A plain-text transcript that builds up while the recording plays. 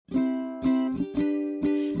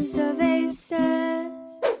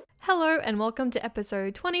Hello and welcome to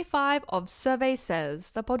episode 25 of Survey Says,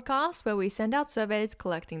 the podcast where we send out surveys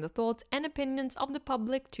collecting the thoughts and opinions of the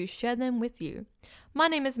public to share them with you. My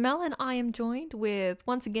name is Mel and I am joined with,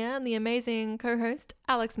 once again, the amazing co-host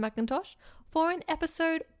Alex Mackintosh for an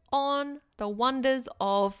episode on the wonders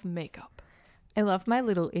of makeup. I love my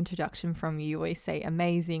little introduction from you. You always say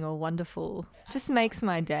amazing or wonderful. Just makes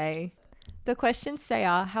my day. The questions today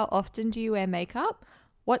are, how often do you wear makeup?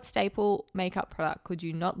 What staple makeup product could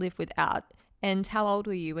you not live without? And how old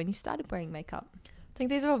were you when you started wearing makeup? I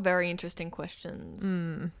think these are all very interesting questions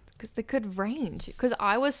because they could range. Because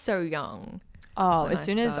I was so young. Oh, as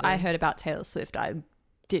soon as I heard about Taylor Swift, I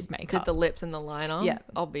did makeup. Did the lips and the liner? Yeah.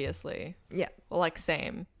 Obviously. Yeah. Like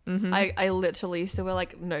same. Mm-hmm. I literally used to wear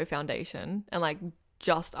like no foundation and like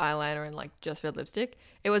just eyeliner and like just red lipstick.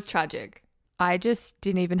 It was tragic. I just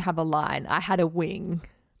didn't even have a line. I had a wing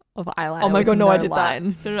of eyeliner. Oh my god, no, I did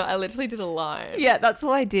line. that. No, I literally did a line. Yeah, that's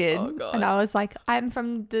all I did. Oh god. And I was like, I'm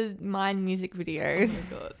from the Mine music video. Oh my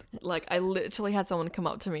god. Like I literally had someone come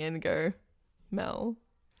up to me and go, Mel,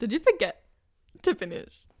 did you forget to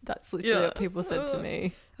finish? That's literally what people said to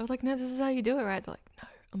me. I was like, no, this is how you do it, right? They're like, no.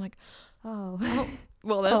 I'm like, oh.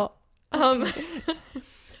 Well then.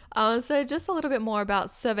 Oh. So just a little bit more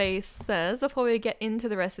about Survey Says before we get into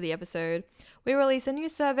the rest of the episode. We release a new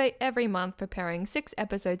survey every month, preparing 6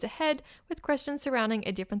 episodes ahead with questions surrounding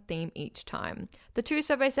a different theme each time. The 2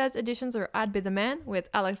 Survey Says editions are I'd Be the Man with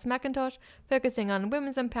Alex Mackintosh, focusing on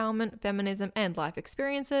women's empowerment, feminism, and life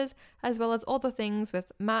experiences, as well as All the Things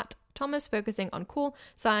with Matt Thomas, focusing on cool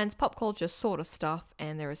science, pop culture sort of stuff.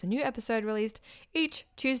 And there is a new episode released each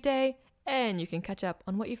Tuesday, and you can catch up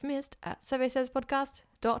on what you've missed at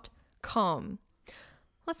surveysayspodcast.com.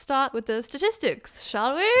 Let's start with the statistics,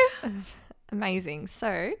 shall we? Amazing.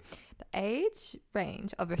 So the age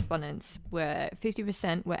range of respondents were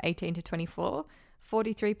 50% were 18 to 24,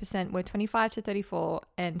 43% were 25 to 34,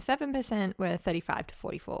 and 7% were 35 to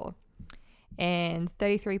 44. And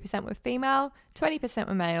 33% were female, 20%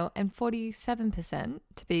 were male, and 47%,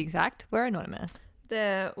 to be exact, were anonymous.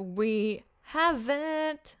 There we have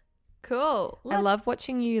it. Cool. I love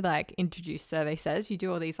watching you like introduce Survey Says. You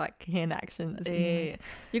do all these like hand actions. Yeah.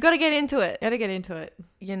 You got to get into it. Gotta get into it.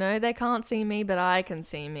 You know, they can't see me, but I can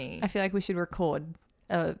see me. I feel like we should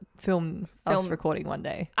film us recording one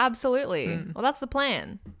day. Absolutely. Well, that's the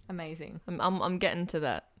plan. Amazing. I'm getting to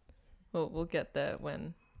that. We'll get there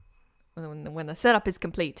when the setup is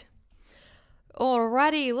complete.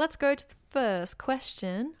 Alrighty, let's go to the first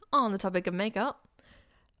question on the topic of makeup.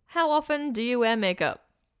 How often do you wear makeup?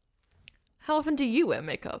 How often do you wear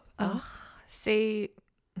makeup? See,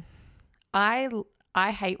 I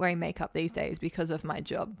hate wearing makeup these days because of my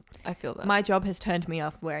job. I feel that. My job has turned me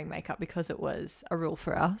off wearing makeup because it was a rule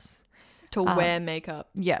for us. To wear makeup.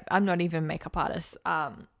 Yeah, I'm not even a makeup artist.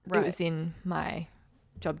 Right. It was in my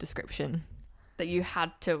job description. That you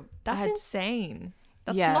had to. That's insane.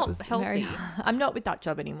 That's yeah, not healthy. I'm not with that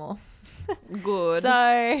job anymore. Good.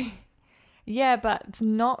 So, yeah, but it's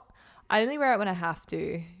not. I only wear it when I have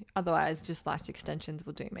to. Otherwise, just lash extensions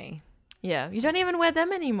will do me. Yeah, you don't even wear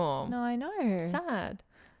them anymore. No, I know. Sad.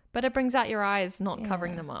 But it brings out your eyes, not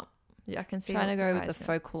covering them up. Yeah, I can see. Trying to go with the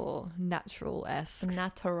folklore, natural-esque.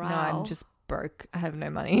 Natural. No, I'm just broke. I have no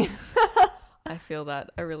money. I feel that.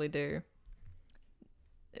 I really do.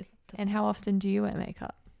 And how often do you wear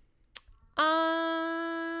makeup?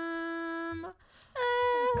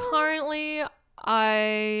 Currently,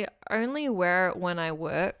 I only wear it when I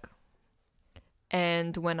work.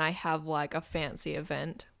 And when I have like a fancy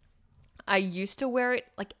event. I used to wear it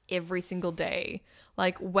like every single day.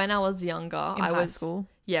 Like when I was younger, high school.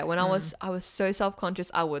 Yeah, when I was so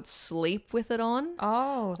self-conscious, I would sleep with it on.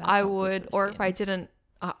 Oh, that's I would, or if I didn't,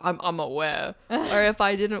 I'm aware. Or if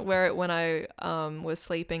I didn't wear it when I was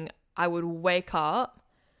sleeping, I would wake up,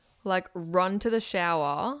 like run to the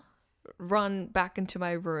shower, run back into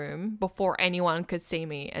my room before anyone could see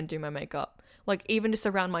me and do my makeup. Like, even just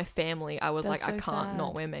around my family, I was like, I can't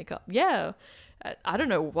not wear makeup. Yeah. I don't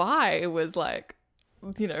know why it was like,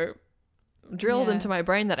 you know, drilled into my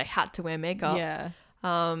brain that I had to wear makeup. Yeah.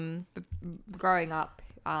 But growing up,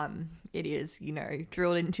 it is, you know,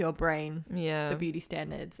 drilled into your brain. Yeah. The beauty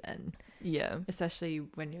standards and yeah. Especially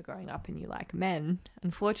when you're growing up and you like men,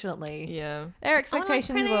 unfortunately. Yeah. Their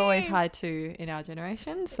expectations were always high too in our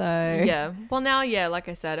generation. So yeah. Well, now, yeah, like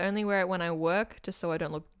I said, I only wear it when I work just so I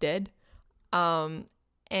don't look dead.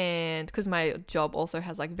 And because my job also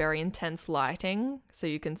has like very intense lighting, so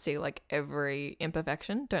you can see like every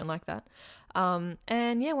imperfection. Don't like that.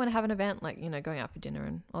 And yeah, when I have an event, like, you know, going out for dinner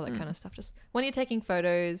and all that kind of stuff, just when you're taking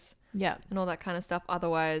photos and all that kind of stuff.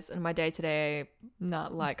 Otherwise, in my day-to-day,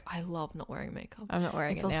 like, I love not wearing makeup. I'm not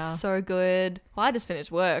wearing it feels now. so good. Well, I just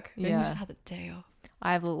finished work. Yeah. And you just had the day off.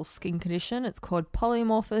 I have a little skin condition. It's called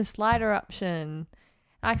polymorphous light eruption.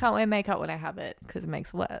 I can't wear makeup when I have it because it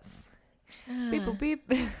makes it worse. People beep.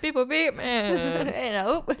 People beep, man.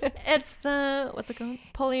 It's the, what's it called?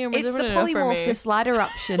 It's the polymorphous light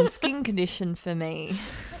eruption skin condition for me.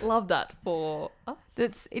 Love that for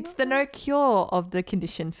us. It's the no cure of the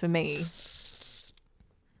condition for me.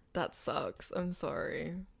 That sucks. I'm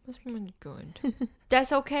sorry. That's good.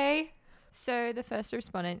 That's okay. So the first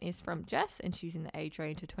respondent is from Jess, and she's in the age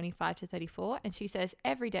range of 25 to 34, and she says,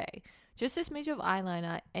 every day, just a smidge of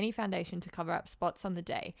eyeliner, any foundation to cover up spots on the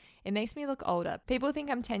day. It makes me look older. People think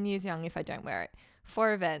I'm 10 years young if I don't wear it.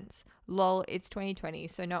 For events, lol, it's 2020,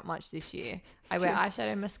 so not much this year. I wear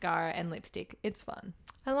eyeshadow, mascara, and lipstick. It's fun.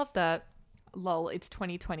 I love that. Lol, it's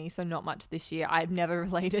 2020, so not much this year. I've never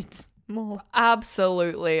related more.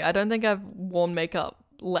 Absolutely. I don't think I've worn makeup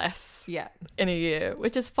less in a year,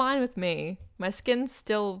 which is fine with me. My skin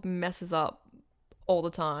still messes up all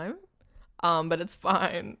the time, but it's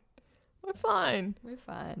fine. We're fine.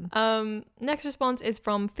 Next response is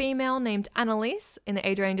from female named Annalise in the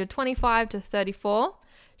age range of 25 to 34.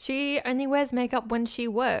 She only wears makeup when she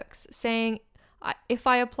works, saying, if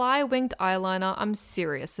I apply winged eyeliner, I'm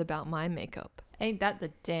serious about my makeup. Ain't that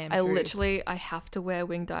the damn truth? I have to wear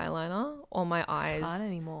winged eyeliner or my eyes can't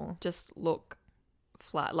anymore. Just look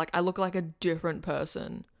flat. Like, I look like a different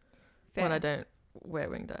person when I don't wear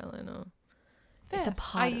winged eyeliner. Fair. It's a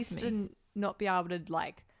part of me. I used to not be able to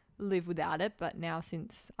like live without it, but now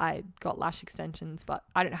since I got lash extensions, but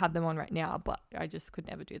I don't have them on right now, but I just could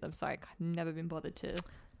never do them, so I've never been bothered to.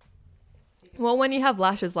 Well, when you have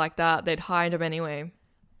lashes like that, they'd hide them anyway.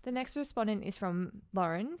 The next respondent is from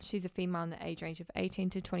Lauren. She's a female in the age range of 18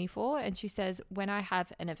 to 24, and she says, when I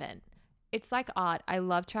have an event, it's like art. I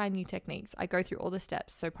love trying new techniques. I go through all the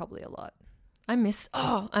steps, so probably a lot. I miss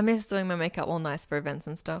doing my makeup all nice for events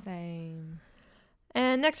and stuff. Same.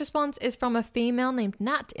 And next response is from a female named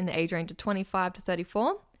Nat in the age range of 25 to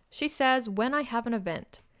 34. She says, when I have an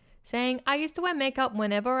event, saying, I used to wear makeup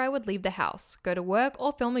whenever I would leave the house, go to work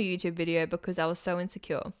or film a YouTube video because I was so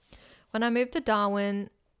insecure. When I moved to Darwin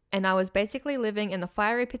and I was basically living in the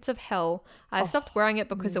fiery pits of hell, I stopped wearing it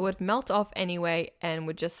because it would melt off anyway and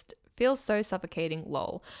would just feel so suffocating,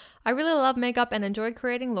 lol. I really love makeup and enjoy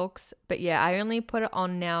creating looks, but yeah, I only put it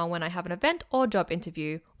on now when I have an event or job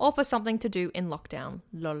interview or for something to do in lockdown,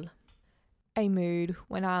 lol. A mood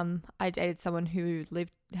when I dated someone who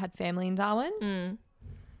had family in Darwin.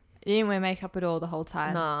 He didn't wear makeup at all the whole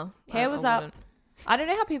time. Nah. Hair was up. I don't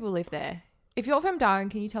know how people live there. If you're from Darwin,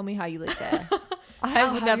 can you tell me how you live there?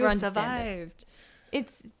 I would never understand it.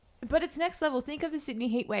 But it's next level. Think of the Sydney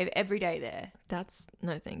heat wave every day there.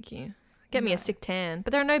 No, thank you. Get me a sick tan.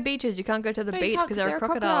 But there are no beaches. You can't go to the beach because there are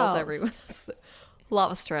crocodiles everywhere.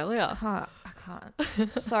 Love Australia. I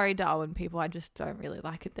can't. Sorry, Darwin people. I just don't really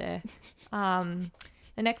like it there.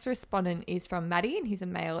 The next respondent is from Maddie, and he's a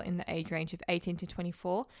male in the age range of 18 to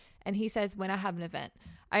 24. And he says, when I have an event,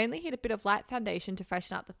 I only hit a bit of light foundation to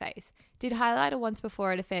freshen up the face. Did highlighter once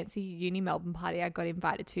before at a fancy uni Melbourne party I got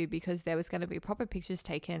invited to because there was going to be proper pictures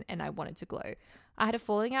taken and I wanted to glow. I had a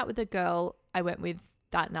falling out with a girl I went with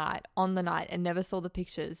that night, on the night, and never saw the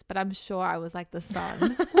pictures, but I'm sure I was like the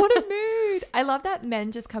sun. What a mood. I love that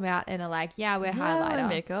men just come out and are like, wear highlighter.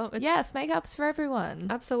 Makeup. Yes, makeup's for everyone.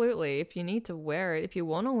 Absolutely. If you need to wear it, if you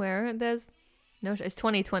want to wear it, there's no, it's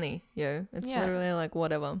 2020, yo. It's literally like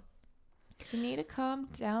whatever. You need to calm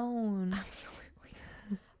down.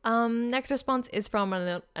 Absolutely. Next response is from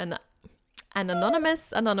an anonymous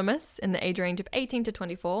in the age range of 18 to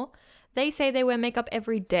 24. They say they wear makeup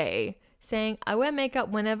every day, saying, I wear makeup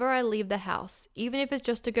whenever I leave the house, even if it's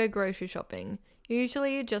just to go grocery shopping.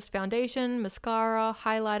 Usually just foundation, mascara,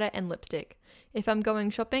 highlighter, and lipstick. If I'm going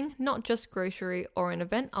shopping, not just grocery or an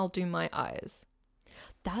event, I'll do my eyes.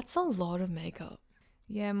 That's a lot of makeup.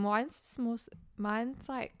 Yeah, mine's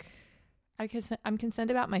like, I'm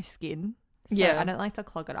concerned about my skin. So I don't like to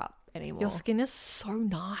clog it up anymore. Your skin is so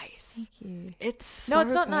nice. Thank you. It's not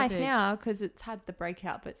perfect. nice now because it's had the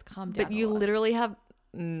breakout, but it's calmed down. But you literally have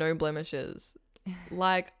no blemishes.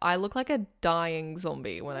 Like, I look like a dying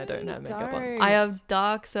zombie when I don't have makeup on. I have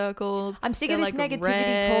dark circles. I'm sick of this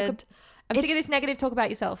negativity talk. I'm sick of this negative talk about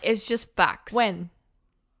yourself. It's just facts. When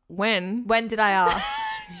did I ask?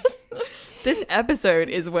 This episode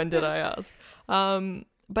is when did I ask?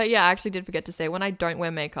 But yeah, I actually did forget to say, when I don't wear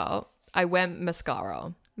makeup, I wear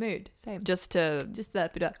mascara. Mood. Same. Just to, Just a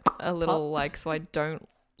bit of a little, pop. like, so I don't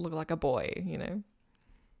look like a boy, you know?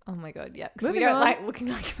 Oh my God. Yeah. Because we Moving don't on. like looking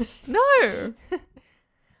like men. No!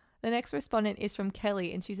 The next respondent is from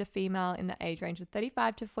Kelly, and she's a female in the age range of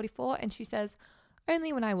 35 to 44. And she says,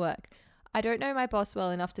 only when I work. I don't know my boss well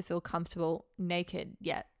enough to feel comfortable naked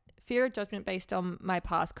yet. Fear of judgment based on my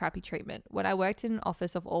past crappy treatment. When I worked in an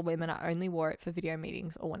office of all women, I only wore it for video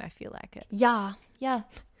meetings or when I feel like it. Yeah. Yeah.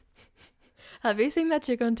 Have you seen that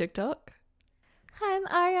chick on TikTok? Hi, I'm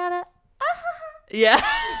Ariana. Yeah.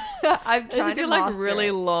 I'm trying She's to got like master really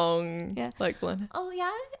it. long, Yeah. like blonde. Oh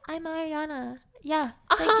yeah, I'm Ariana. Yeah.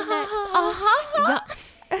 Thank you next.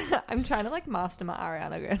 Yeah. I'm trying to like master my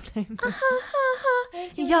Ariana Grande name.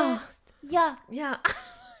 Thank you Yeah. next. Yeah. Yeah.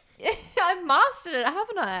 I've mastered it,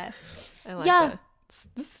 haven't I? I like Yeah. that.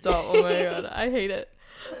 Stop. Oh my God. I hate it.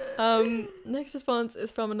 Next response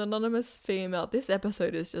is from an anonymous female. This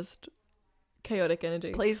episode is just chaotic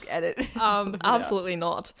energy. Please edit. Absolutely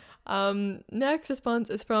not. Next response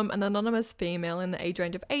is from an anonymous female in the age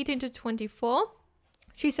range of 18 to 24.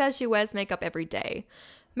 She says she wears makeup every day,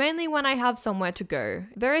 mainly when I have somewhere to go.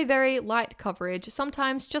 Very, very light coverage,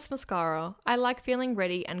 sometimes just mascara. I like feeling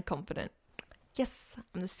ready and confident. Yes,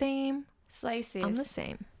 I'm the same. Slay sis. I'm the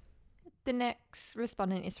same. The next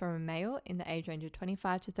respondent is from a male in the age range of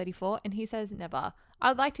 25 to 34, and he says, never.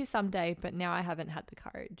 I'd like to someday, but now I haven't had the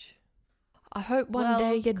courage. I hope one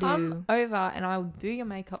day you come do. over and I'll do your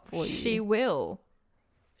makeup for you. She will.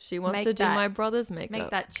 She wants Make to do that- my brother's makeup. Make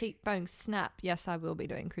that cheekbone snap. Yes, I will be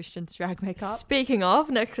doing Christian's drag makeup. Speaking of,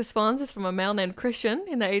 next response is from a male named Christian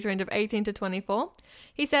in the age range of 18 to 24.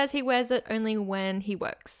 He says he wears it only when he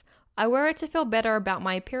works. I wear it to feel better about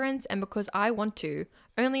my appearance and because I want to.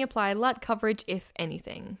 Only apply light coverage if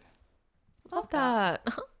anything. Love that.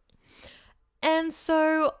 And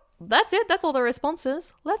so that's it. That's all the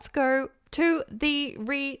responses. Let's go to the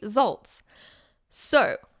results.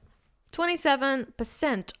 So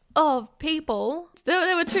 27% of people,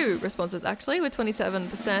 there were two responses actually, with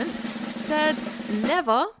 27% said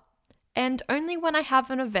never and only when I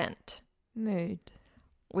have an event, Mood.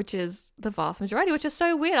 which is the vast majority, which is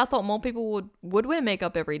so weird. I thought more people would wear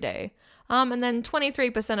makeup every day. And then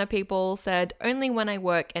 23% of people said only when I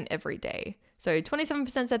work and every day. So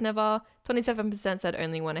 27% said never, 27% said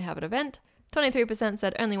only when I have an event, 23%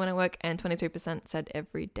 said only when I work, and 23% said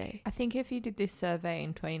every day. I think if you did this survey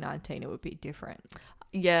in 2019, it would be different.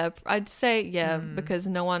 Yeah, I'd say because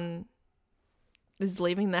no one is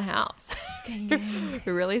leaving the house.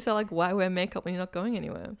 Really? So like, why wear makeup when you're not going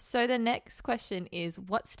anywhere? So the next question is,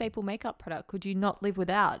 what staple makeup product could you not live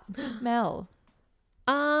without? Mel.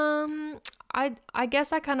 I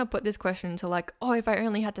guess I kind of put this question to like, oh, if I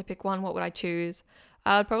only had to pick one, what would I choose?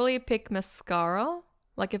 I'd probably pick mascara.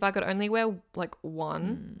 Like if I could only wear like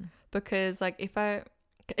one, because like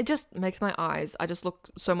it just makes my eyes, I just look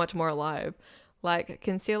so much more alive. Like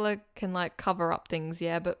concealer can like cover up things,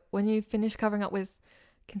 yeah, but when you finish covering up with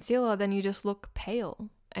concealer, then you just look pale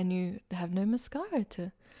and you have no mascara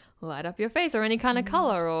to light up your face or any kind of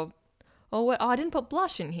color or what. Oh, I didn't put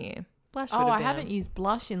blush in here. Blush. Oh, I haven't used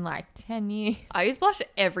blush in like 10 years. I use blush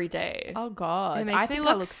every day. Oh God. It makes I me think look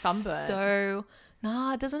I look sunburned. So,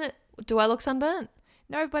 nah, doesn't it? Do I look sunburnt?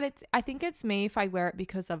 No, but I think it's me if I wear it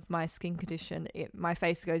because of my skin condition. My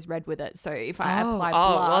face goes red with it. So if I apply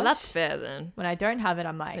blush, well, that's fair then. when I don't have it,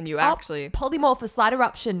 I'm like, And you actually, polymorphous light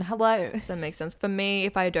eruption. Hello. that makes sense. For me,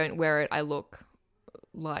 if I don't wear it, I look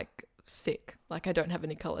like sick. Like I don't have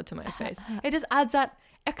any color to my face. It just adds that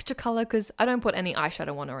extra color because I don't put any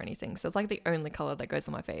eyeshadow on or anything. So it's like the only color that goes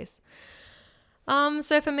on my face.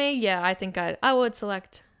 So for me, yeah, I think I would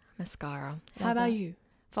select mascara. How about you?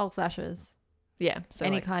 False lashes. Yeah. So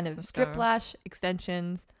Any like kind of mascara. strip lash,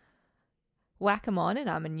 extensions. Whack them on and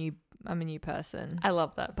I'm a new person. I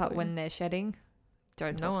love that. But for you. when they're shedding,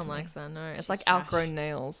 don't no talk one to me. likes that. No, it's She's like trash. outgrown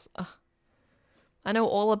nails. Ugh. I know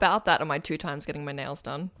all about that on my 2 times getting my nails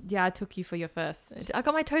done. Yeah, I took you for your first. I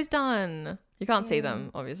got my toes done. You can't see them,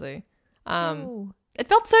 obviously. Oh. It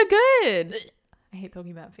felt so good. I hate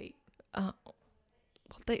talking about feet.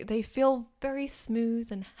 They feel very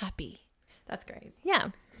smooth and happy. That's great. Yeah.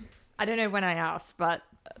 I don't know when I asked, but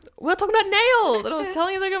We were talking about nails, and I was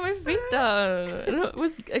telling you they got my feet done. And it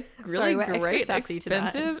was a really Sorry, we're extra great, sassy tonight.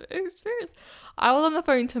 expensive experience. I was on the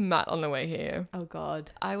phone to Matt on the way here. oh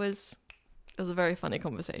God. It was a very funny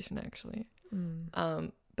conversation, actually.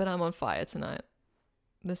 But I'm on fire tonight.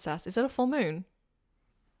 The sass. Is it a full moon?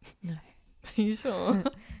 No. Are you sure?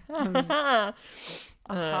 Uh-huh.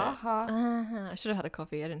 I should have had a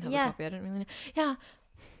coffee. I didn't have a coffee. I didn't really. Yeah.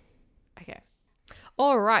 Okay.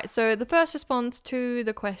 All right. So the first response to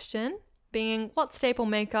the question being, what staple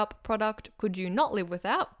makeup product could you not live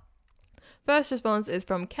without? First response is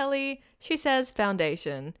from Kelly. She says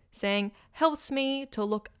foundation, saying, helps me to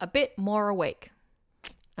look a bit more awake.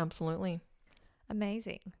 Absolutely.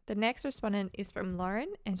 Amazing. The next respondent is from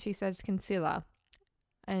Lauren, and she says concealer.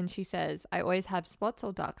 And she says, I always have spots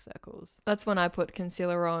or dark circles. That's when I put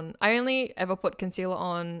concealer on. I only ever put concealer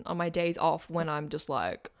on my days off when I'm just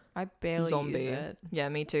like I barely zombie. use it. Yeah,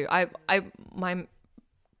 me too. My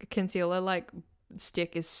concealer like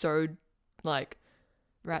stick is so like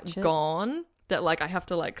Ratchet. gone that like I have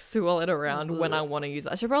to like swirl it around when I Ugh. want to use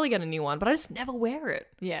it. I should probably get a new one, but I just never wear it.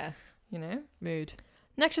 Yeah. You know? Mood.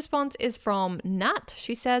 Next response is from Nat.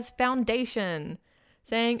 She says foundation,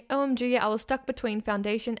 saying, OMG, I was stuck between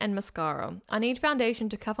foundation and mascara. I need foundation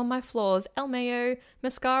to cover my flaws. LMAO.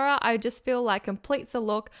 Mascara, I just feel like completes the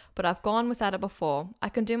look, but I've gone without it before. I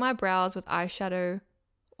can do my brows with eyeshadow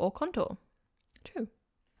or contour. True.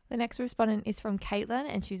 The next respondent is from Caitlin,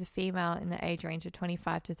 and she's a female in the age range of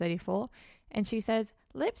 25 to 34. And she says,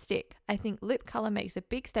 lipstick. I think lip color makes a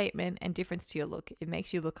big statement and difference to your look. It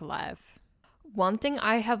makes you look alive. One thing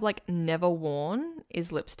I have like never worn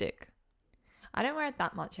is lipstick. I don't wear it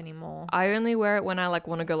that much anymore. I only wear it when I like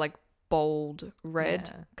want to go like bold red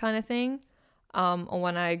Yeah. kind of thing. Or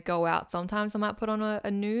when I go out, sometimes I might put on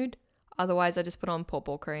a nude. Otherwise, I just put on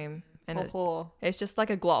purple cream. And it's just like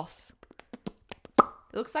a gloss.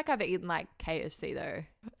 It looks like I've eaten like KFC though.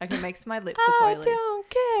 Like it makes my lips look I oily. don't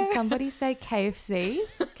care. Did somebody say KFC?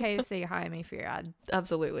 KFC, hire me for your ad.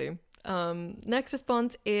 Absolutely. Next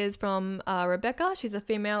response is from Rebecca. She's a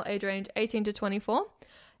female, age range 18 to 24.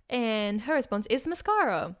 And her response is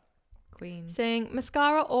mascara. Queen. Saying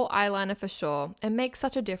mascara or eyeliner for sure. It makes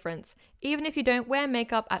such a difference. Even if you don't wear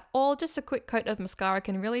makeup at all, just a quick coat of mascara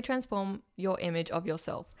can really transform your image of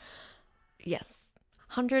yourself. Yes.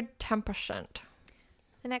 110%.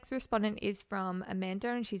 The next respondent is from Amanda,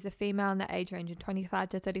 and she's a female in the age range of 25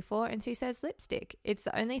 to 34, and she says lipstick. It's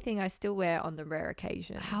the only thing I still wear on the rare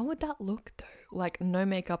occasion. How would that look though? Like no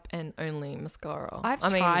makeup and only mascara. I've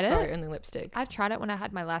tried it. Only lipstick. I've tried it when I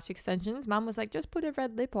had my lash extensions. Mum was like, just put a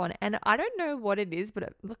red lip on. And I don't know what it is, but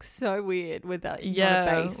it looks so weird with that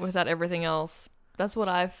base. Without everything else. That's what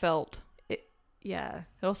I felt. Yeah.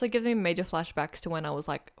 It also gives me major flashbacks to when I was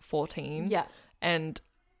like 14. Yeah. And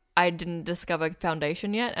I didn't discover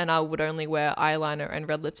foundation yet, and I would only wear eyeliner and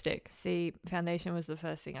red lipstick. See, foundation was the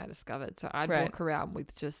first thing I discovered. So I'd Right. walk around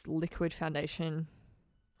with just liquid foundation.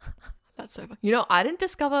 That's so fun. You know, I didn't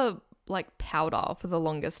discover like powder for the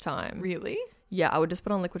longest time. Really? Yeah, I would just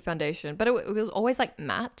put on liquid foundation, but it was always like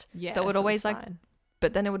matte. Yeah. So it would always like, fine.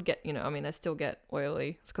 but then it would get, you know, I mean, I still get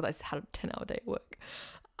oily. It's because I had a 10-hour day at work.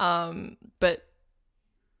 But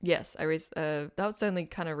yes, that was only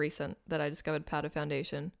kind of recent that I discovered powder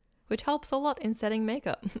foundation, which helps a lot in setting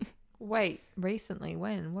makeup. Wait, recently?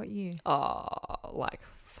 When? What year? Like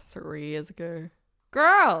 3 years ago.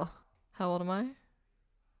 Girl! How old am I?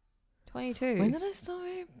 22. When did I start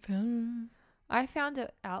wearing? I found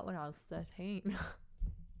it out when I was 13.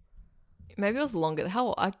 Maybe it was longer.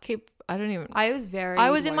 I don't even. I was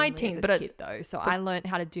in my lonely teens, as a but kid though, so I learned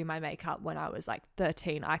how to do my makeup when I was like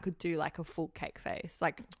 13. I could do like a full cake face,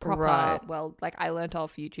 like proper. Right. Well, like I learned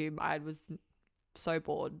off YouTube. I was so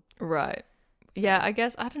bored. Right. Yeah, I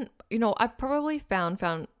guess I didn't. You know, I probably found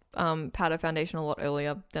powder foundation a lot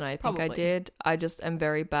earlier than I think I Probably. did. I just am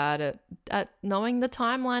very bad at knowing the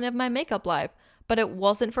timeline of my makeup life. But it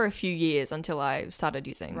wasn't for a few years until I started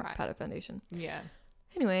using Right. powder foundation. Yeah.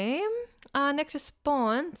 Anyway, our next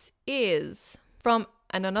response is from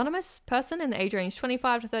an anonymous person in the age range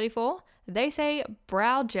 25 to 34. They say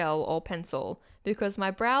brow gel or pencil because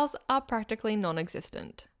my brows are practically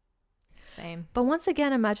non-existent. Same. But once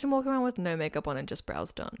again, imagine walking around with no makeup on and just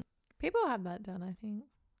brows done. People have that done, I think,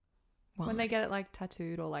 Why? when they get it like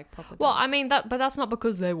tattooed or like proper. Well, done. I mean but that's not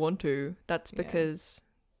because they want to. That's Yeah. because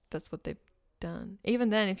that's what they've done. Even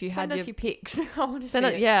then, if you Send had us your pics. I want to see send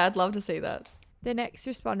it, it. yeah, I'd love to see that. The next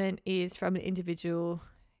respondent is from an individual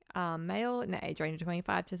male in the age range of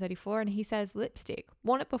 25 to 34, and he says lipstick.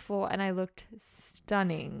 Worn it before and I looked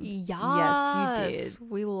stunning. Yes, you did.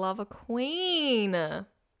 We love a queen.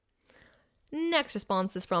 Next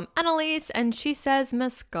response is from Annalise, and she says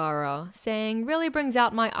mascara, saying really brings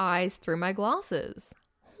out my eyes through my glasses.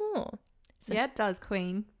 Huh. So- Yeah, it does,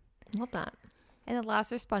 queen. Love that. And the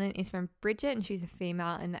last respondent is from Bridget, and she's a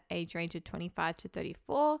female in the age range of 25 to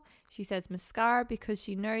 34. She says mascara because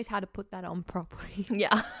she knows how to put that on properly.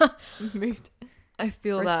 Yeah. Mood. I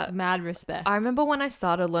feel that. Mad respect. I remember when I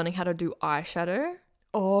started learning how to do eyeshadow.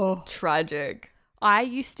 Oh. Tragic. I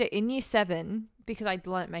used to, in year 7, because I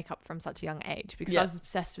learnt makeup from such a young age because Yeah. I was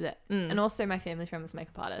obsessed with it. And also my family friend was a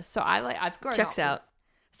makeup artist. So I've grown Checks up out. with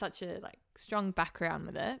such a like strong background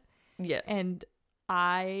with it. Yeah. And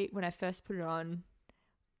when I first put it on,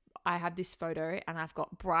 I have this photo and I've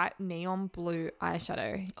got bright neon blue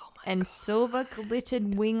eyeshadow and silver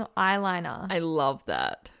glittered wing eyeliner. I love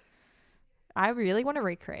that. I really want to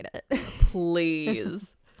recreate it.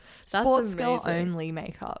 Please. That's Sports girl amazing. only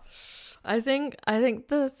makeup. I think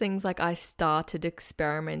the things like I started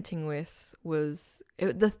experimenting with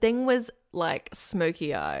the thing was like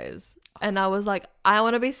smoky eyes. And I was like, I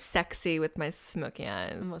want to be sexy with my smoky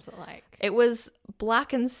eyes. And what's it like? It was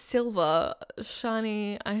black and silver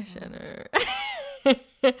shiny eyeshadow.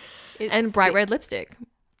 And bright red lipstick.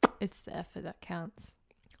 It's the effort that counts.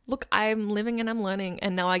 Look, I'm living and I'm learning,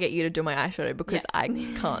 and now I get you to do my eyeshadow because I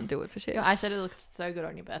can't do it for shit. Your eyeshadow looked so good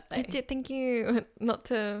on your birthday. I did, thank you. Not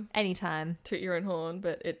to Anytime. toot your own horn,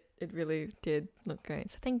 but it really did look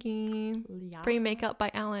great. So thank you. Yeah. Free makeup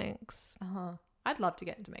by Alex. Uh-huh. I'd love to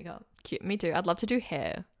get into makeup. Cute. Me too. I'd love to do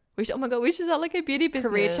hair. Oh my god, we should start like a beauty business.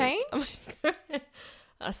 Career change? Oh my God.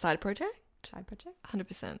 A side project? Side project?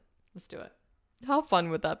 100%. Let's do it. How fun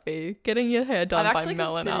would that be? Getting your hair done I've by actually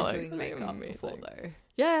Mel and considered Alex. doing That'd be makeup amazing. before though.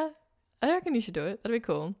 Yeah. I reckon you should do it. That'd be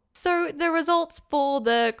cool. So the results for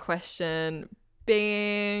the question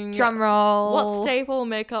being... Drum roll. What staple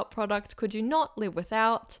makeup product could you not live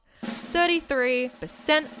without?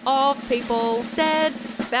 33% of people said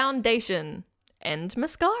foundation and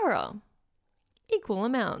mascara. Equal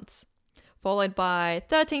amounts. Followed by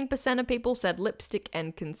 13% of people said lipstick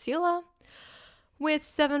and concealer, with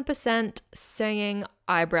 7% saying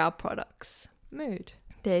eyebrow products. Mood.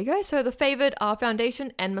 There you go. So the favored are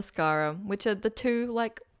foundation and mascara, which are the two,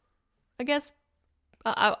 like, I guess,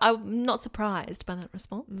 I'm not surprised by that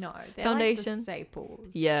response. No, they're Foundation. like the staples.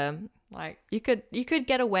 Yeah. Like, You could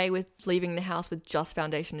get away with leaving the house with just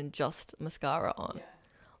foundation and just mascara on. Yeah.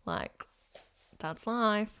 Like, that's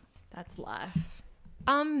life. that's life.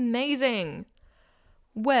 Amazing.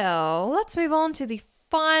 Well, let's move on to the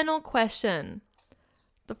final question.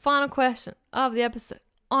 The final question of the episode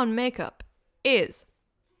on makeup is...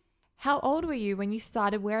 How old were you when you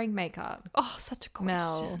started wearing makeup? Oh, such a question.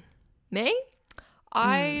 Mel. Me?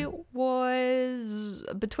 I was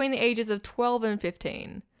between the ages of 12 and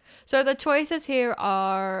 15. So the choices here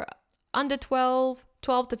are under 12,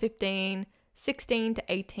 12 to 15, 16 to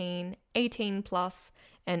 18, 18 plus,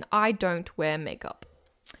 and I don't wear makeup.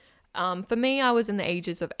 For me, I was in the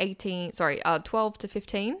ages of 12 to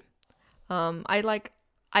 15.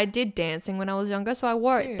 I did dancing when I was younger, so I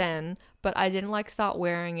wore it then, but I didn't like start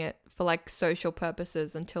wearing it for like social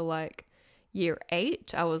purposes until like year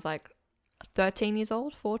 8. I was like 13 years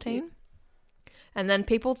old, 14. Yeah. And then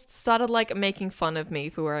people started like making fun of me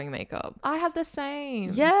for wearing makeup. I had the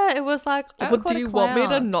same. Yeah, it was like, I do got you a want me to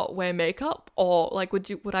clown. not wear makeup, or like would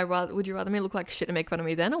you rather me look like shit and make fun of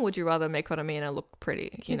me then, or would you rather make fun of me and I look pretty?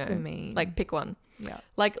 Kids are mean. Like pick one. Yeah.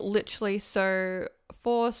 Like literally, so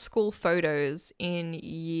for school photos in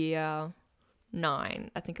year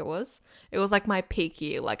 9, I think it was like my peak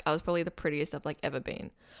year. Like I was probably the prettiest I've like ever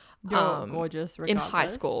been. You're gorgeous regardless. In high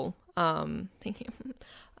school. Thank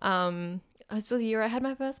you. It's the year I had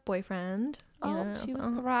my first boyfriend. She was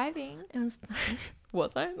thriving. It was.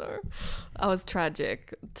 Was I though? I was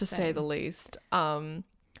tragic to say the least.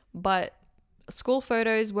 But school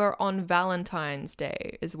photos were on Valentine's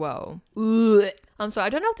Day as well. I'm sorry, I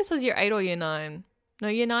don't know if this was year 8 or year 9. No,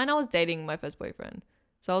 year 9 I was dating my first boyfriend.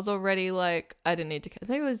 So I was already like, I didn't need to,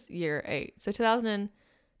 maybe it was year 8. So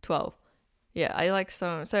 2012. Yeah, I like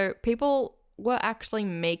so people were actually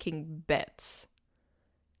making bets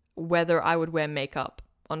whether I would wear makeup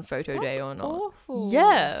on photo day or not. Awful.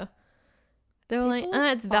 Yeah. They were People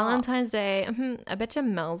like, it's fuck. Valentine's Day. I bet you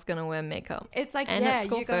Mel's gonna wear makeup. It's like, And at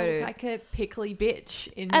school you go photos. like a pickly bitch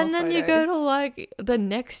in your And then you go to photos. like the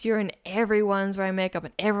next year and everyone's wearing makeup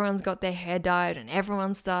and everyone's got their hair dyed and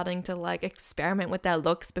everyone's starting to like experiment with their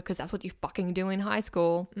looks because that's what you fucking do in high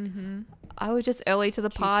school. Mm-hmm. I was just early to the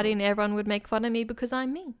party Stupid. and everyone would make fun of me because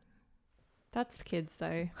I'm me. That's kids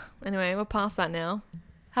though. Anyway, we're past that now.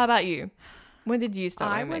 How about you? When did you start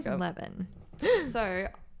I wearing was makeup? 11. So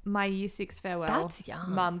my year 6 farewell, That's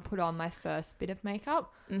young. Mum put on my first bit of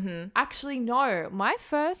makeup. Mm-hmm. Actually, no. My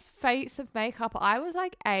first face of makeup, I was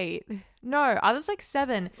like 8. No, I was like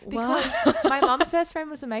 7 because my mum's best friend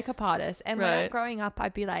was a makeup artist. And when I was Right. growing up,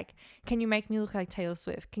 I'd be like, can you make me look like Taylor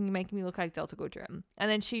Swift? Can you make me look like Delta Goodrum? And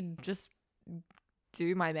then she'd just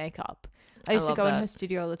do my makeup. I used to love go in that. her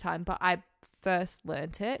studio all the time, but I first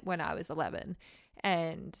learnt it when I was 11.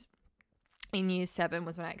 And in year 7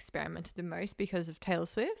 was when I experimented the most because of Taylor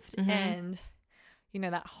Swift. Mhm. And you know,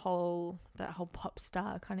 that whole pop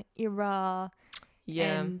star kind of era.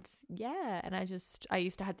 Yeah. And I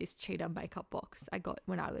used to have this cheetah makeup box I got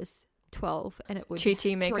when I was 12, and it would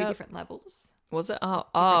Cheaty makeup? 3 different levels. Was it? Oh,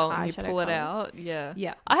 and you eyeshadow pull it colours. out. Yeah.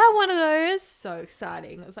 Yeah. I had one of those. So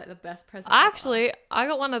exciting. It was like the best present. Actually, I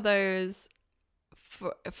got one of those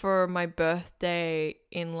for my birthday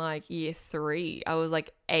in like year 3. I was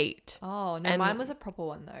like 8. Oh, no, and mine was a proper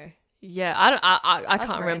one though. Yeah, I That's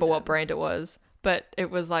can't remember what random. brand it was, but it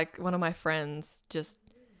was like one of my friends just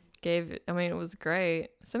gave it. I mean, it was great.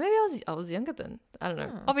 So maybe I was younger then. I don't know.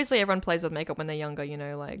 Hmm. Obviously, everyone plays with makeup when they're younger, you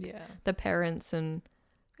know, like Yeah. the parents and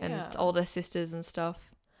Yeah. older sisters and stuff.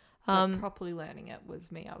 But properly learning it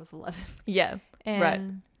was me. I was 11. Yeah, And right.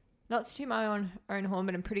 not to toot my own horn,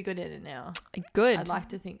 but I'm pretty good at it now. Good. I'd like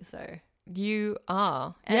to think so. You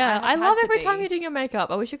are. And Yeah, I've I had love to every time be. you're doing your makeup.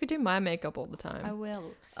 I wish you could do my makeup all the time. I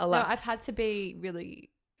will. Alas. No, I've had to be really,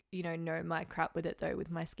 know my crap with it though, with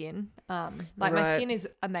my skin. Like my Right. skin is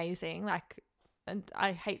amazing. Like, and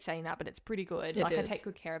I hate saying that, but it's pretty good. It I is. take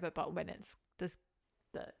good care of it. But when it's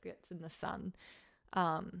gets in the sun,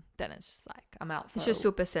 then it's just like I'm out for. It's just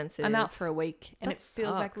super sensitive. I'm out for a week, and That it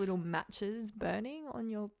feels like sucks. little matches burning on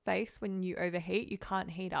your face when you overheat. You can't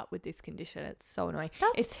heat up with this condition. It's so annoying.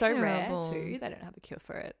 That's It's so rare terrible. too. They don't have a cure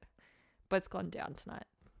for it, but it's gone down tonight.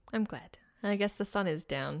 I'm glad. I guess the sun is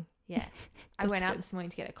down. Yeah, I That's went out good. this morning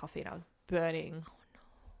to get a coffee, and I was burning.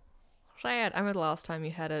 Sad. I remember the last time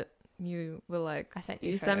you had it, you were like, I sent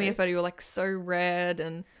you you. sent me a photos. photo. You were like so red,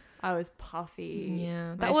 and I was puffy.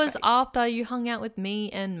 yeah, My that was fa- after you hung out with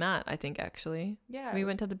me and Matt. I think actually Yeah, we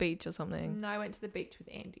went to the beach or something. No, I went to the beach with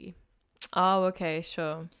Andy. Oh, okay,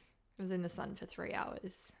 sure. I was in the sun for 3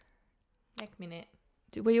 hours. Neck minute.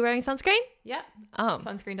 Were you wearing sunscreen? Yep. Oh,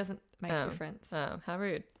 Sunscreen doesn't make Oh. a difference. oh, how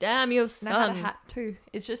rude! Damn, you have And I had a sun. hat too.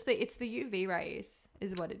 It's just it's the UV rays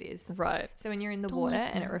is what it is. Right. So when you're in the Don't water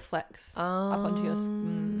like and it that. reflects up onto your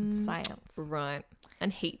science. Right.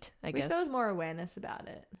 And heat, I Wish guess. there was more awareness about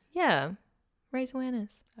it. Yeah. Raise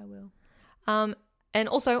awareness. I will. And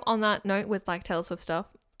also on that note with like Taylor Swift stuff,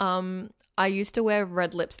 I used to wear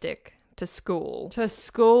red lipstick to school. To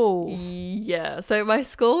school. Yeah. So my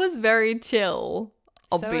school was very chill,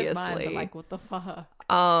 obviously. So is mine, but like, what the fuck?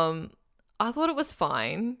 I thought it was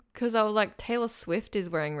fine because I was like, Taylor Swift is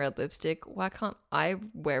wearing red lipstick. Why can't I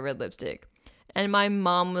wear red lipstick? And my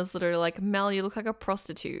mum was literally like, Mel, you look like a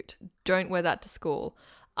prostitute. Don't wear that to school.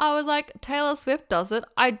 I was like, Taylor Swift does it.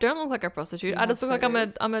 I don't look like a prostitute. you I just have look like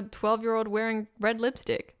photos? I'm a 12-year-old wearing red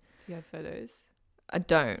lipstick. Do you have photos? I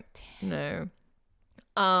don't. No.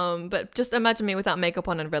 But just imagine me without makeup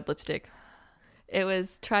on and red lipstick. It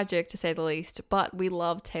was tragic to say the least, but we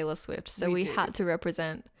love Taylor Swift, so we do. had to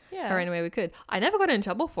represent Yeah. her any way we could. I never got in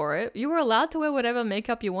trouble for it. You were allowed to wear whatever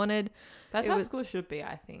makeup you wanted. That's It how was- school should be,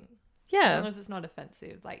 I think. As Yeah. long as it's not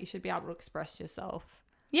offensive. Like, you should be able to express yourself.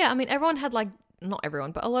 Yeah, I mean, everyone had like, not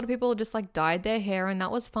everyone, but a lot of people just like dyed their hair and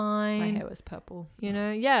that was fine. My hair was purple. You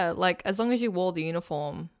know, yeah, like as long as you wore the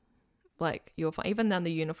uniform, like you were fine. Even then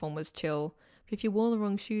the uniform was chill. But if you wore the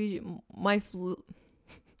wrong shoes, my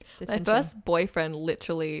Detention. first boyfriend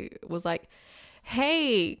literally was like,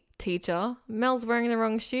 hey, teacher, Mel's wearing the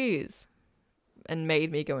wrong shoes. And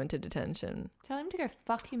made me go into detention. Tell him to go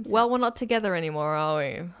fuck himself. Well, we're not together anymore, are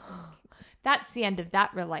we? that's the end of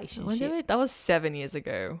that When relationship. did we? That was 7 years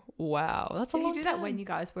ago. Wow. That's a Did long you do time. that when you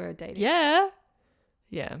guys were dating? Yeah.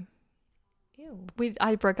 Yeah. Ew.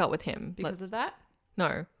 I broke up with him. Because of that?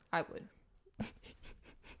 No. I would. I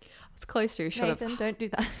was close to. Should have. Nathan, don't do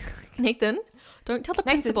that. Nathan, don't tell the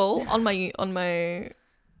Nathan. principal on my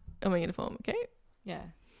uniform, okay? Yeah.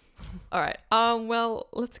 All right. Well,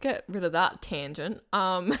 let's get rid of that tangent.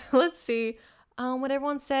 Let's see what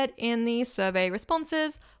everyone said in the survey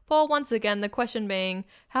responses for once again the question being,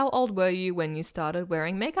 how old were you when you started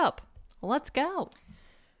wearing makeup? Let's go.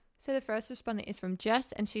 So the first respondent is from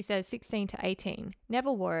Jess, and she says 16 to 18.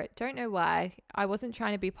 Never wore it. Don't know why. I wasn't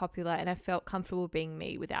trying to be popular, and I felt comfortable being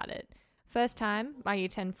me without it. First time, my year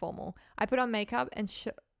 10 formal. I put on makeup and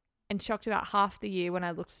shocked about half the year when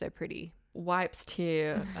I looked so pretty. Wipes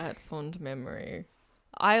tear at fond memory.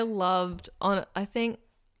 I think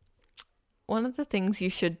one of the things you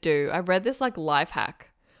should do, I read this like life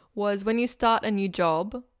hack, was when you start a new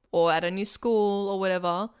job or at a new school or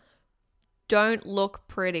whatever, don't look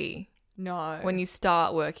pretty No. when you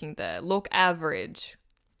start working there. Look average.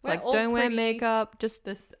 We're Like all don't wear pretty makeup, just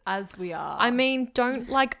this as we are. I mean, don't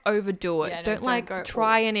like overdo it. Yeah, no, don't don't like go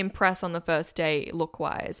try all- and impress on the first day look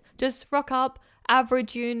wise. Just rock up,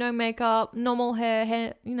 average you, no makeup, normal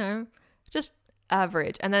hair, just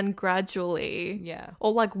average. And then gradually, Yeah.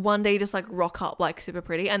 or like one day just like rock up like super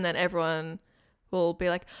pretty and then everyone will be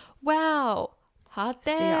like, wow, Hot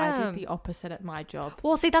See, I damn. did the opposite at my job.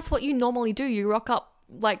 Well, see, that's what you normally do. You rock up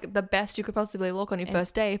like the best you could possibly look on your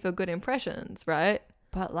first day for good impressions, right?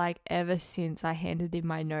 But like ever since I handed in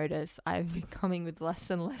my notice, I've been coming with less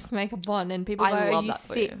and less makeup on, and people go, I love "Are you that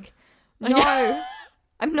for you." sick?" No,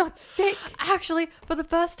 I'm not sick. Actually, for the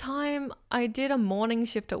first time, I did a morning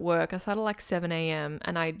shift at work. I started like 7 a.m.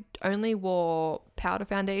 and I only wore powder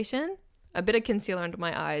foundation, a bit of concealer under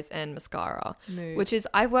my eyes, and mascara. Mood. Which is,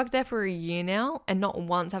 I've worked there for a year now, and not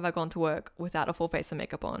once have I gone to work without a full face of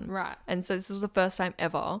makeup on. Right. And so this was the first time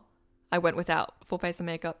ever I went without full face of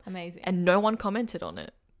makeup, Amazing. and no one commented on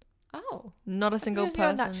it. Oh, Not a single because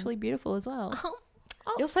person. you're naturally beautiful as well.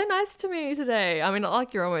 Oh, you're so nice to me today. I mean, not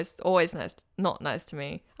like you're always nice, not nice to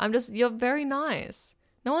me. You're very nice.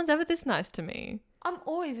 No one's ever this nice to me. I'm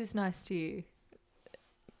always as nice to you.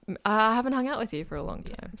 I haven't hung out with you for a long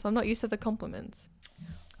time, so I'm not used to the compliments.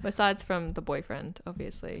 Besides from the boyfriend,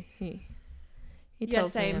 obviously. He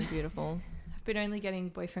tells me I'm beautiful. I've been only getting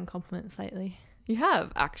boyfriend compliments lately. You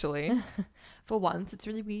have, actually. For once, it's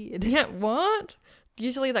really weird. Yeah, what?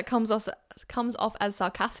 Usually that comes off as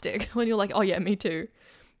sarcastic when you're like, oh yeah, me too.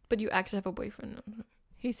 But you actually have a boyfriend.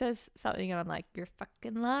 He says something and I'm like, "You're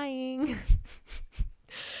fucking lying."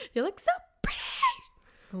 You look so pretty.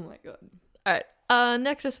 Oh my god. All right.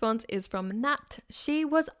 Next response is from Nat. She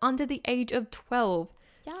was under the age of 12,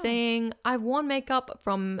 saying, I've worn makeup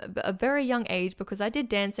from a very young age because I did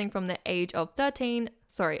dancing from the age of 3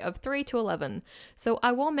 to 11. So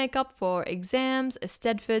I wore makeup for exams,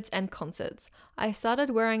 Stedfords, and concerts. I started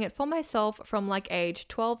wearing it for myself from like age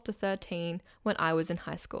 12 to 13 when I was in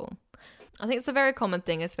high school. I think it's a very common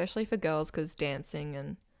thing, especially for girls, because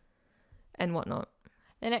dancing and whatnot.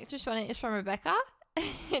 The next response is from Rebecca,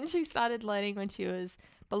 and she started learning when she was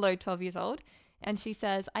below 12 years old. And she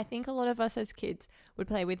says, I think a lot of us as kids would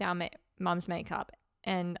play with our mum's makeup,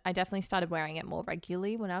 and I definitely started wearing it more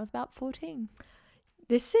regularly when I was about 14.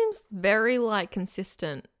 This seems very like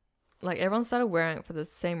consistent. Like everyone started wearing it for the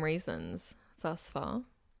same reasons thus far.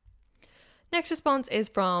 Next response is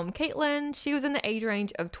from Caitlin. She was in the age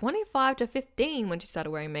range of 25 to 15 when she started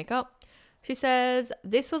wearing makeup. She says,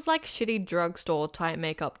 this was like shitty drugstore type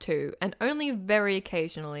makeup too, and only very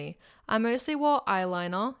occasionally. I mostly wore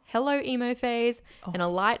eyeliner, hello emo phase, and a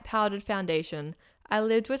light powdered foundation. I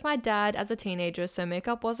lived with my dad as a teenager, so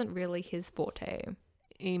makeup wasn't really his forte.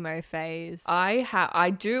 Emo phase.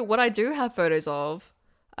 What I do have photos of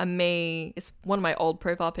are me. It's one of my old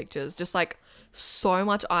profile pictures, just like so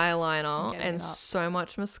much eyeliner and so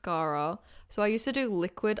much mascara. So I used to do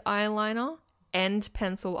liquid eyeliner and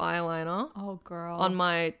pencil eyeliner. Oh, girl. On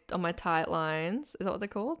my tight lines. Is that what they're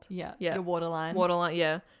called? Yeah. Yeah. Your waterline. Waterline,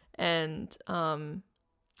 yeah. And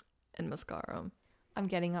mascara. I'm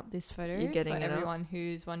getting up this photo. You're getting for it everyone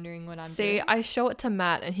who's wondering what I'm doing. See, I show it to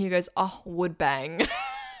Matt and he goes, oh, would bang.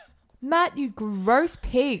 Matt, you gross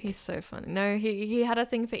pig. He's so funny. No, he had a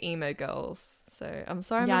thing for emo girls. So I'm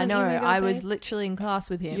sorry. Yeah, I know. I was babe. literally in class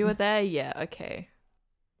with him. You were there? Yeah, okay.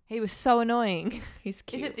 He was so annoying. He's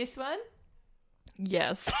cute. Is it this one?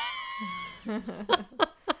 Yes.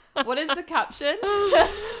 What is the caption?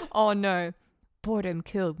 Oh no. Boredom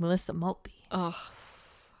killed Melissa Maltby. Oh.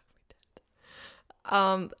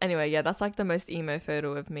 Anyway, yeah, that's like the most emo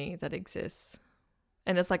photo of me that exists.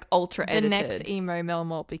 And it's like ultra edited. The next emo Mel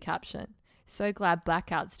Maltby caption. So glad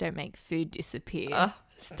blackouts don't make food disappear.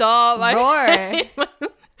 Stop. Roar.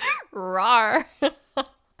 Roar.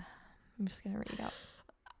 I'm just going to read up.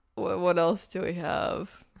 What else do we have?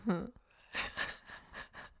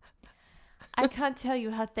 I can't tell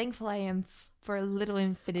you how thankful I am for a little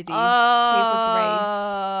infinity. I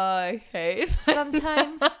hate that.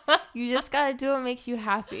 Sometimes you just gotta do what makes you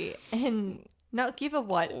happy and not give a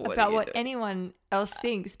what about what anyone else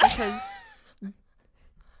thinks, because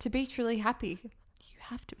to be truly happy, you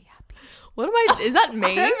have to be happy. What am I? Is that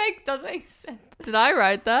me? Does make sense. Did I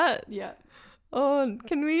write that? Yeah. Oh,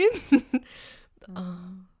 can we?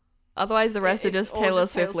 Otherwise, the rest are just Taylor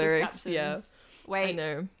Swift lyrics. Captions. Yeah. Wait. I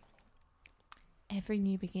know. Every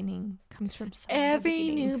new beginning comes from some Every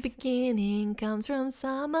new beginning comes from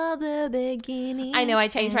some other beginning. I know, I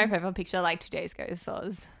changed my profile picture like 2 days ago,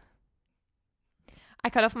 so I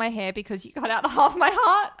cut off my hair because you cut out half my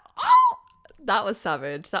heart. Oh! That was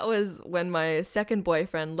savage. That was when my second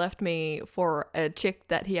boyfriend left me for a chick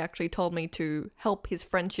that he actually told me to help his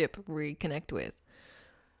friendship reconnect with.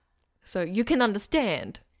 So you can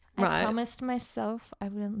understand, right? I promised myself I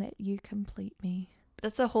wouldn't let you complete me.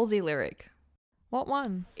 That's a Halsey lyric. What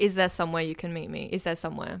one? Is there somewhere you can meet me? Is there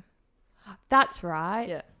somewhere? That's right.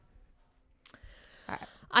 Yeah. All right.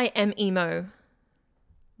 I am emo.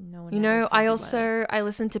 No one. You know, I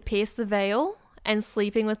listen to Pierce the Veil and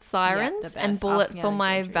Sleeping with Sirens the and best. Bullet Asking for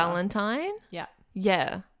My Alexandria. Valentine. Yeah.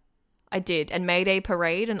 Yeah, I did. And Mayday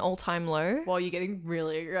Parade and All Time Low. Well, you're getting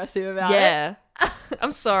really aggressive about it. Yeah.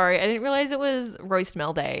 I'm sorry. I didn't realize it was Roast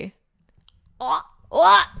Mel Day. What?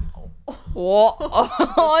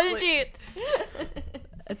 Oh, shit.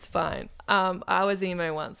 It's fine. I was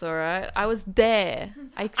emo once, all right? I was there.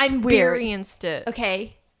 I I'm weird. experienced it.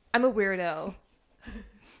 Okay. I'm a weirdo.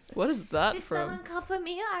 What is that Did from? someone call for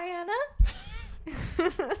me, Ariana?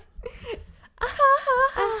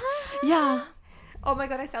 Yeah. Oh my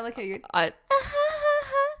god, I sound like her. I.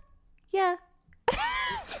 Yeah.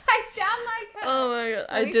 I sound like her. Oh my god.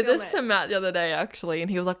 I me did film this it. to Matt the other day, actually, and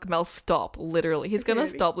he was like, Mel, stop. Literally. He's going to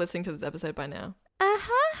Okay. stop listening to this episode by now.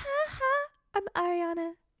 I'm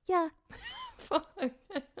Ariana. Yeah.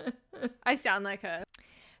 I sound like her.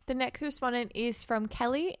 The next respondent is from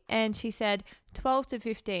Kelly, and she said 12 to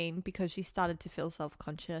 15 because she started to feel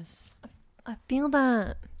self-conscious. I feel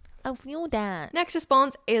that. I feel that. Next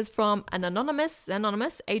response is from an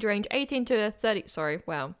anonymous, age range 18 to 30,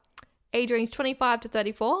 age range 25 to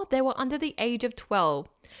 34. They were under the age of 12,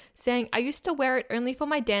 saying, I used to wear it only for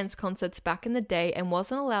my dance concerts back in the day and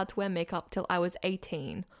wasn't allowed to wear makeup till I was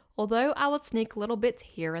 18, although I would sneak little bits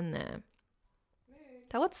here and there.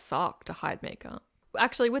 That would suck to hide makeup.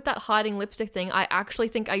 Actually, with that hiding lipstick thing, I actually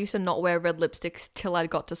think I used to not wear red lipsticks till I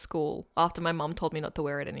got to school after my mum told me not to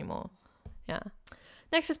wear it anymore. Yeah.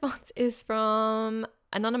 Next response is from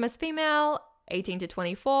anonymous female, 18 to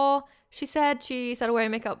 24. She said she started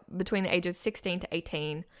wearing makeup between the age of 16 to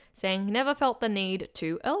 18, saying, never felt the need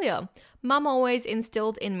to earlier. Mum always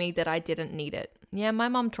instilled in me that I didn't need it. Yeah, my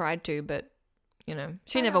mum tried to, but, you know,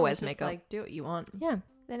 she never wears makeup. Like, do what you want. Yeah.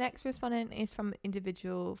 The next respondent is from an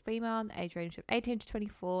individual female, the age range of 18 to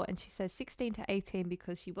 24, and she says 16 to 18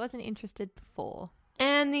 because she wasn't interested before.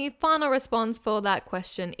 And the final response for that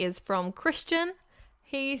question is from Christian.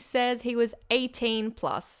 He says he was 18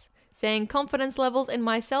 plus, saying confidence levels in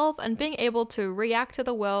myself and being able to react to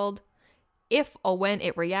the world if or when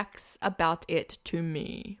it reacts about it to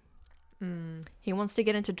me. He wants to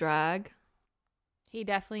get into drag. He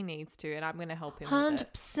definitely needs to, and I'm going to help him with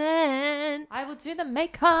it. 100%. I will do the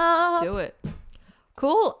makeup. Do it.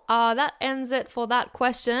 Cool. That ends it for that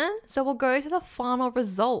question. So we'll go to the final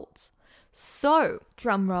results. So,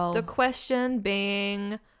 Drum roll. the question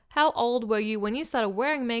being, how old were you when you started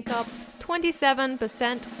wearing makeup?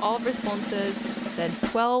 27% of responses said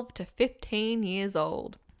 12 to 15 years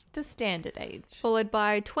old. The standard age. Followed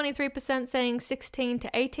by 23% saying 16 to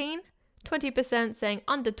 18, 20% saying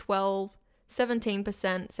under 12,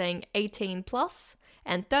 17% saying 18 plus,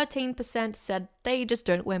 and 13% said they just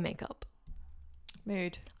don't wear makeup.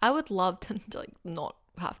 Mood. I would love to like not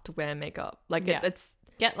have to wear makeup. Like Yeah. it's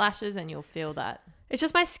Get lashes and you'll feel that. it's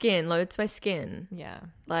just my skin. Like it's my skin. Yeah.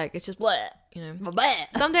 Like it's just bleh, you know.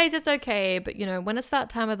 Some days it's okay, but you know when it's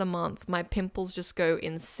that time of the month, my pimples just go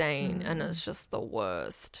insane, and it's just the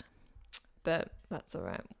worst. But that's all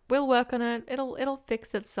right. We'll work on it. It'll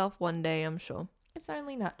fix itself one day, I'm sure. It's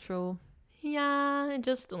only natural. Yeah, it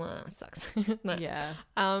just sucks. No. Yeah.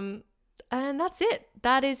 And that's it.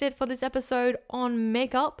 That is it for this episode on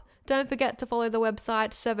makeup. Don't forget to follow the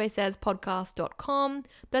website surveysayspodcast.com.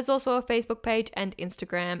 There's also a Facebook page and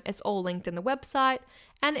Instagram. It's all linked in the website.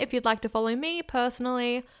 And if you'd like to follow me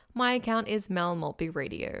personally, my account is Mel Maltby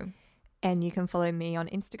Radio. And you can follow me on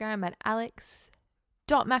Instagram at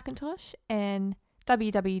alex.mackintosh and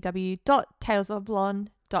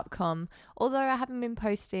www.talesofblonde.com. Although I haven't been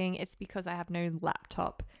posting, it's because I have no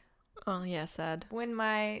laptop. Oh, yeah, sad.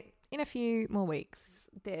 In a few more weeks,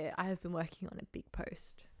 I have been working on a big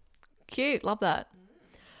post. Cute. Love that.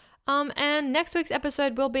 And next week's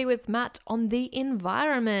episode will be with Matt on the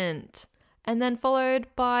environment. And then followed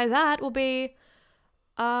by that will be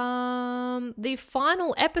the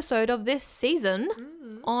final episode of this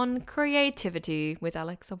season on creativity with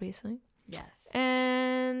Alex, obviously. Yes.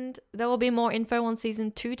 And there will be more info on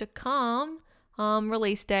season 2 to come.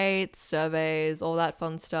 Release dates, surveys, all that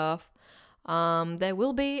fun stuff. There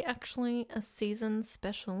will be actually a season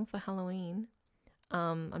special for Halloween.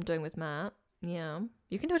 I'm doing with Matt. Yeah.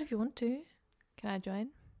 You can do it if you want to. Can I join?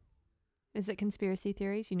 Is it conspiracy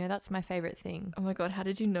theories? You know, that's my favorite thing. Oh my god, how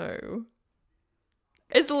did you know?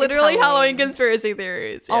 It's literally Halloween Halloween conspiracy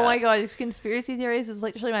theries. Oh yeah. my god, conspiracy theories is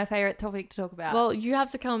literally my favorite topic to talk about. Well, you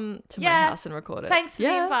have to come to my Yeah. house and record it. thanks for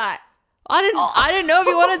the invite. I didn't know if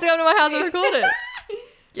you wanted to come to my house and record it.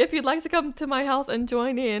 If you'd like to come to my house and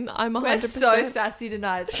join in, I'm 100%. We're so sassy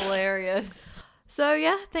tonight. It's hilarious. So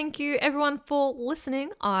yeah, thank you everyone for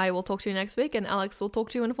listening. I will talk to you next week, and Alex will talk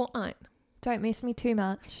to you in a fortnight. Don't miss me too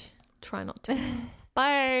much. Try not to.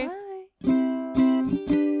 Bye.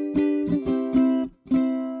 Bye.